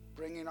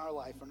bringing our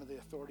life under the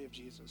authority of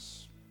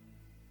Jesus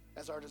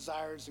as our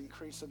desires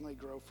increasingly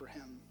grow for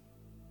him.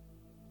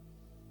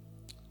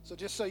 So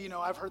just so you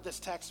know, I've heard this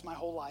text my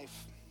whole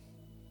life,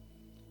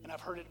 and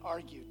I've heard it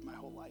argued my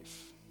whole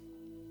life.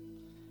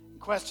 And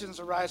questions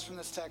arise from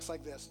this text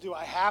like this: do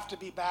I have to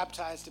be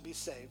baptized to be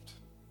saved?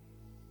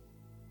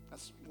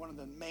 That's one of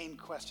the main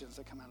questions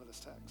that come out of this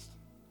text.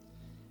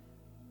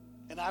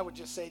 And I would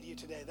just say to you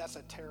today, that's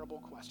a terrible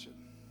question.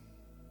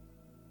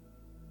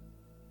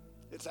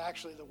 It's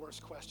actually the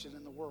worst question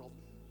in the world.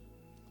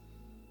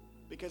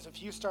 Because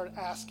if you start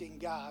asking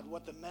God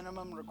what the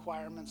minimum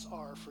requirements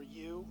are for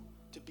you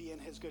to be in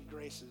his good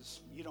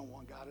graces, you don't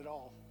want God at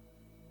all.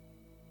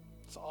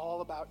 It's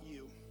all about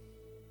you.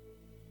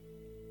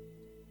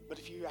 But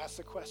if you ask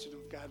the question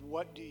of God,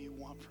 what do you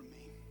want from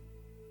me?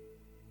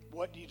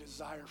 What do you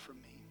desire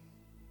from me?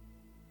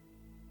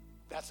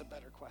 That's a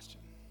better question.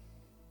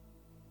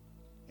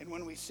 And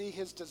when we see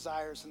his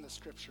desires in the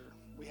scripture,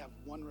 we have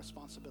one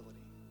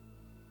responsibility: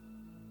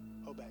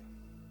 obey.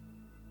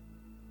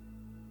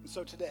 And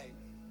so today,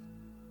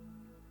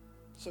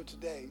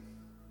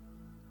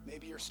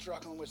 maybe you're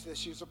struggling with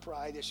issues of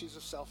pride, issues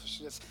of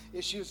selfishness,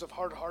 issues of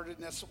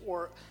hard-heartedness,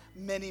 or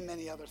many,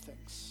 many other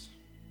things.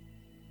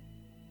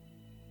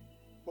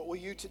 But will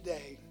you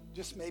today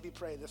just maybe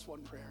pray this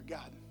one prayer: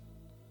 God,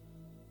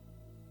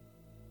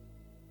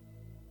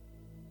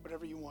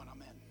 whatever you want,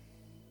 I'm in.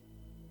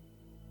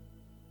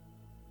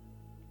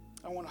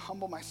 I want to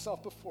humble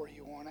myself before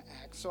you. I want to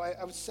act. So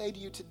I would say to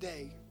you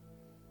today,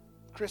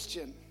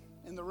 Christian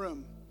in the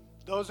room,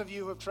 those of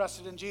you who have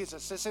trusted in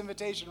Jesus, this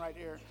invitation right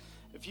here,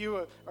 if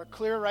you are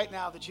clear right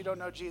now that you don't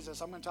know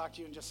Jesus, I'm going to talk to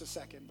you in just a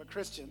second. But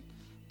Christian,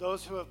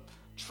 those who have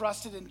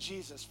trusted in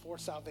Jesus for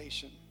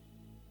salvation,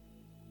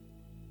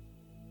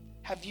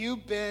 have you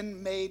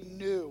been made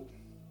new?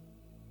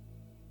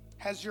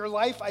 Has your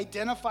life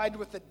identified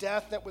with the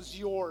death that was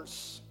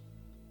yours?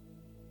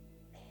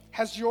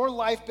 Has your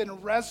life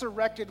been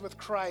resurrected with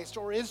Christ,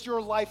 or is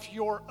your life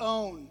your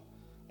own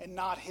and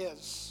not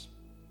his?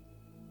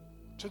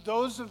 To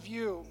those of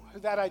you who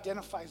that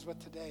identifies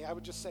with today, I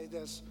would just say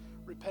this: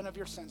 repent of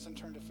your sins and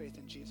turn to faith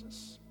in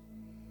Jesus.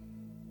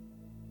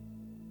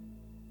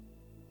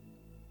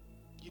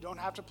 You don't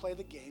have to play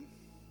the game.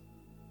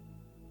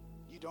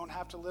 You don't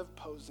have to live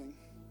posing.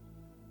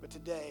 But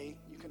today,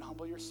 you can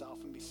humble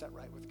yourself and be set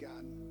right with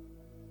God.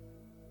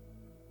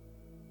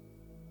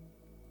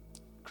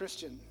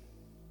 Christian,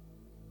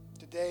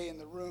 today in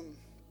the room,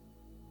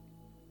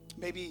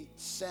 maybe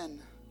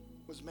sin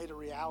was made a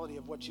reality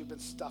of what you've been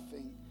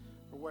stuffing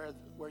or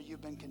where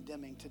you've been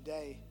condemning.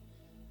 Today,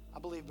 I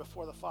believe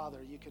before the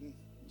Father, you can,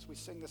 as we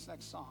sing this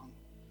next song,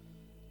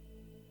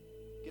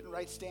 get in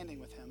right standing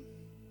with him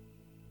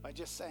by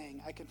just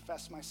saying, I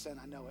confess my sin,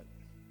 I know it,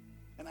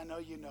 and I know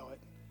you know it,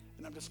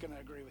 and I'm just going to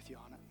agree with you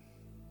on it.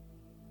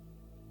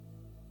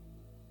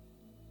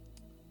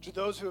 To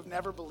those who have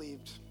never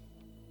believed,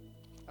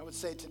 I would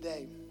say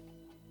today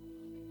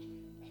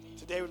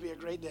would be a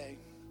great day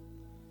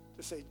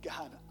to say,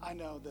 God, I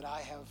know that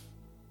I have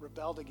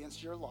rebelled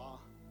against your law,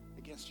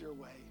 against your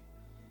way,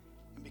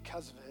 and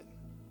because of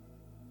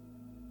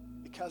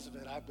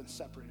it, I've been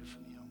separated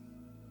from you.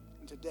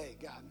 And today,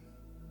 God,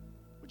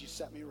 would you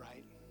set me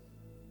right?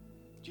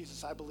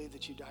 Jesus, I believe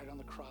that you died on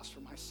the cross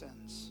for my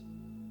sins.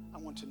 I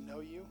want to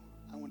know you,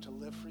 I want to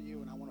live for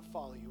you, and I want to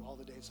follow you all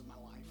the days of my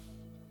life.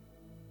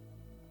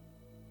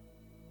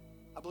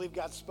 I believe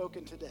God's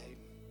spoken today.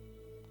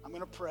 I'm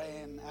going to pray,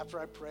 and after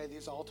I pray,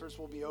 these altars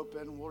will be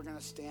open. We're going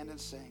to stand and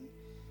sing.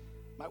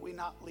 Might we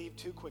not leave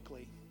too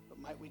quickly, but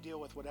might we deal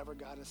with whatever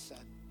God has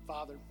said.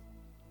 Father,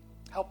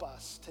 help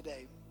us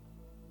today.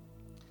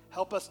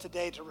 Help us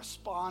today to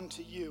respond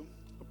to you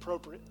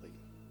appropriately.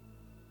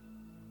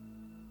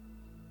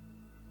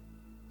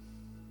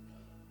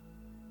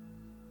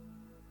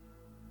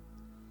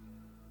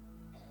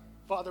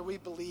 Father, we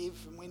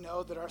believe and we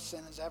know that our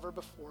sin is ever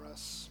before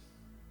us.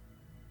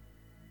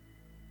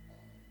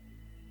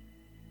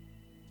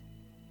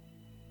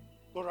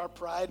 Lord, our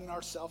pride and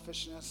our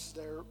selfishness,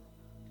 they're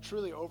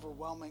truly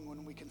overwhelming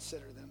when we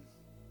consider them.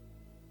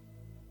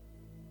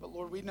 But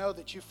Lord, we know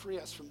that you free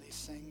us from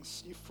these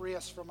things. You free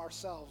us from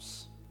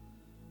ourselves.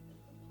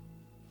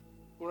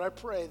 Lord, I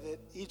pray that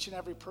each and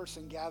every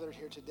person gathered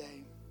here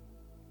today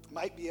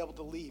might be able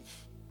to leave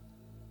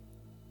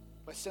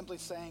by simply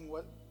saying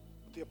what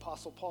the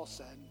Apostle Paul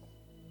said.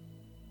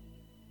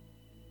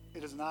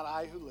 It is not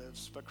I who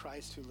lives, but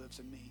Christ who lives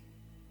in me.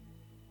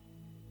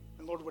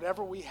 And Lord,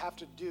 whatever we have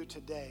to do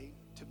today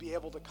to be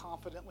able to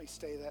confidently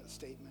say that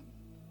statement,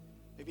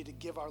 maybe to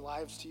give our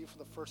lives to you for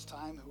the first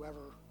time,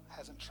 whoever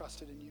hasn't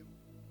trusted in you.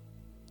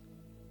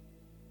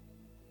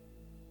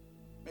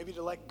 Maybe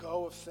to let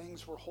go of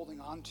things we're holding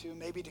on to.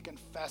 Maybe to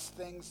confess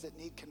things that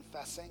need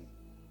confessing.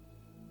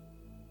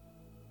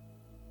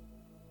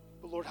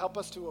 But Lord, help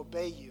us to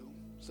obey you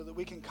so that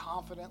we can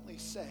confidently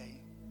say,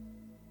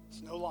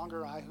 it's no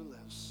longer I who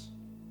lives,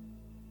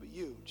 but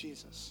you,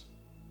 Jesus,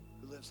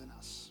 who lives in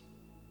us.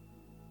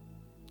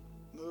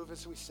 Move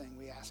as we sing,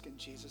 we ask in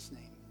Jesus'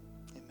 name.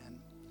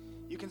 Amen.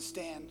 You can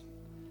stand.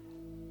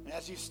 And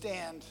as you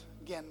stand,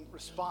 again,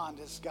 respond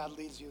as God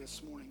leads you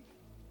this morning.